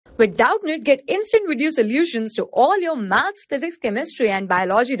With Doubtnut, get instant video solutions to all your maths, physics, chemistry, and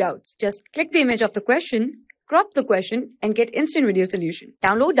biology doubts. Just click the image of the question, crop the question, and get instant video solution.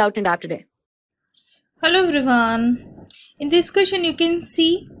 Download Doubtnut app today. Hello everyone. In this question you can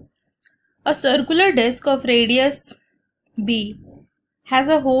see a circular disc of radius B has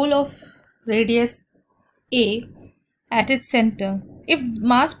a hole of radius A at its center. If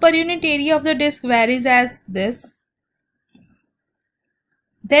mass per unit area of the disc varies as this,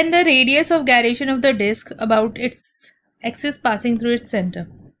 then the radius of gyration of the disc about its axis passing through its center.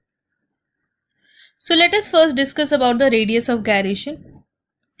 So let us first discuss about the radius of gyration.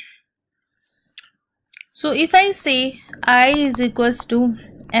 So if I say I is equals to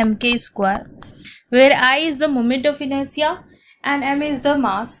mk square, where I is the moment of inertia and m is the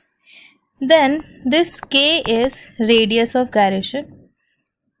mass, then this k is radius of gyration.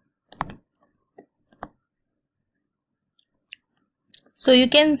 So you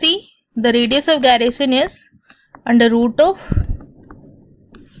can see the radius of gyration is under root of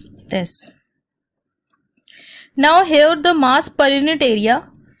this. Now here the mass per unit area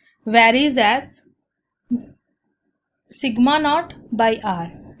varies as sigma naught by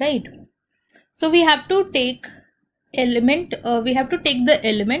r, right? So we have to take the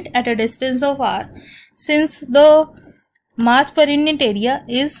element at a distance of r, since the mass per unit area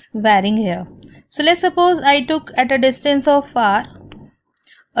is varying here. So let's suppose I took at a distance of r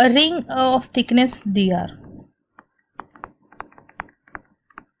a ring of thickness dr.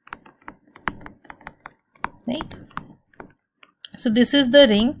 Right? So this is the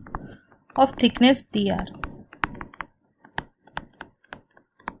ring of thickness dr.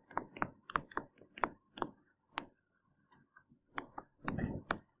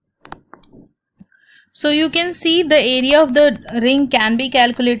 So you can see the area of the ring can be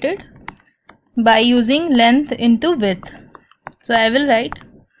calculated by using length into width. So I will write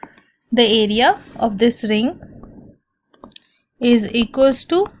the area of this ring is equals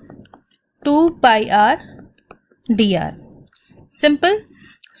to 2 pi r dr. Simple.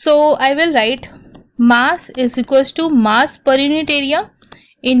 So I will write mass is equals to mass per unit area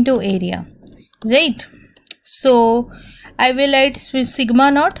into area, right? So I will write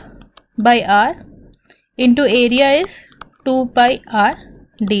sigma naught by r into area is 2 pi r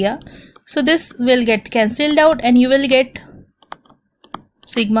dr. So this will get cancelled out and you will get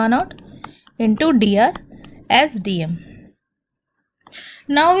sigma naught into dr as dm.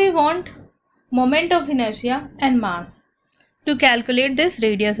 Now we want moment of inertia and mass to calculate this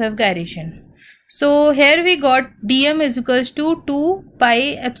radius of gyration. So here we got dm is equals to 2 pi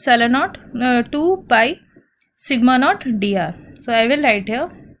epsilon naught 2 pi sigma naught dr. So I will write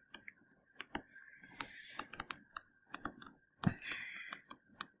here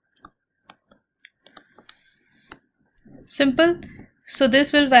simple. So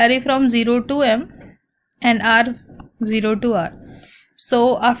this will vary from 0 to m and r 0 to r.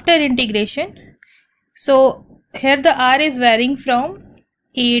 So after integration, so here the r is varying from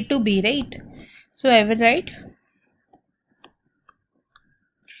a to b, right? So I will write,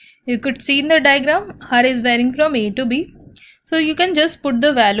 you could see in the diagram r is varying from a to b. So you can just put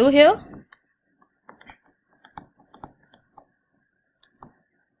the value here.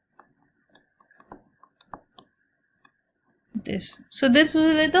 So this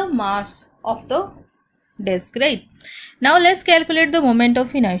will be the mass of the disc, right? Now let's calculate the moment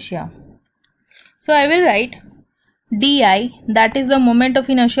of inertia. So I will write di, that is the moment of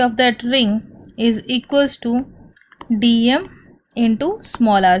inertia of that ring, is equals to dm into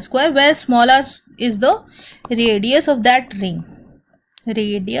small r square, where small r is the radius of that ring,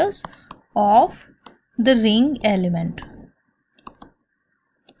 radius of the ring element.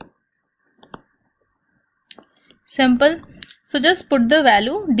 Simple. So just put the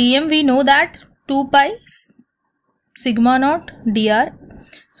value. Dm we know that 2 pi sigma naught dr.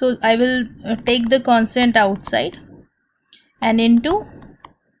 So I will take the constant outside and into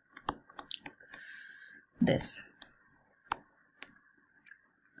this.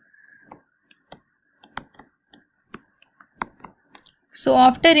 So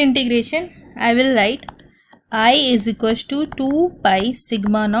after integration I will write I is equals to 2 pi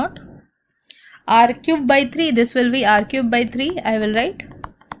sigma naught r cube by 3. This will be r cube by 3. I will write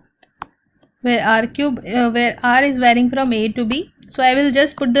where r cube where r is varying from a to b. So I will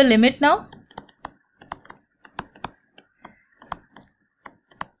just put the limit now.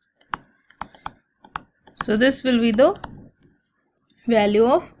 So this will be the value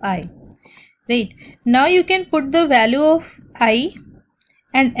of I, right? Now you can put the value of I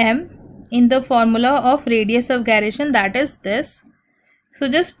and m in the formula of radius of gyration, that is this. So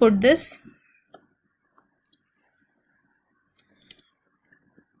just put this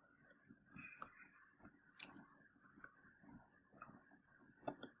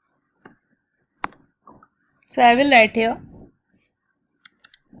So I will write here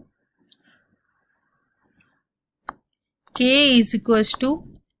k is equals to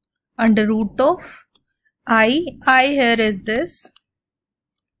under root of I here is this,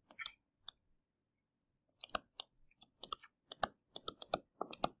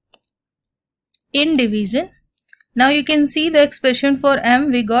 in division. Now you can see the expression for m,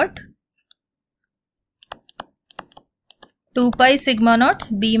 we got 2 pi sigma naught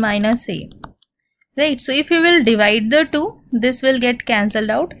b minus a. Right, so if you will divide the two, this will get cancelled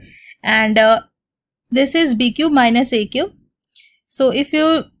out, and this is b cube minus a cube. So if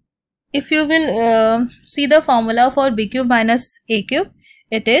you will see the formula for b cube minus a cube,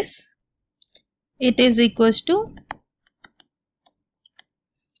 it is equals to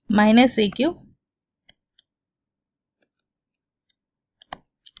minus a cube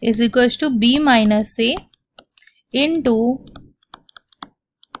is equals to b minus a into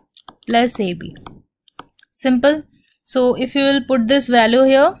plus ab. Simple. So if you will put this value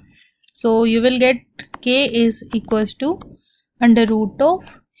here, so you will get k is equals to under root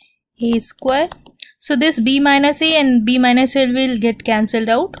of a square. So this b minus a and b minus a will get cancelled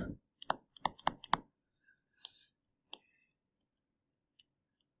out.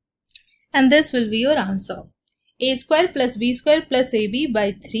 And this will be your answer. A square plus b square plus ab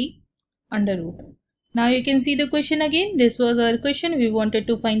by 3 under root. Now you can see the question again. This was our question. We wanted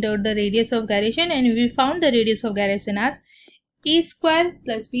to find out the radius of gyration, and we found the radius of gyration as a square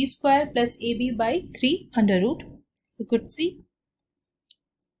plus b square plus ab by 3 under root. You could see.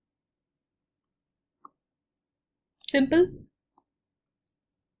 Simple.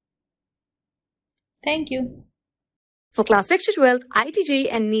 Thank you. For class 6 to 12, IIT JEE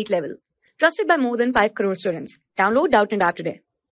and NEET level. Trusted by more than 5 crore students. Download Doubtnut app today.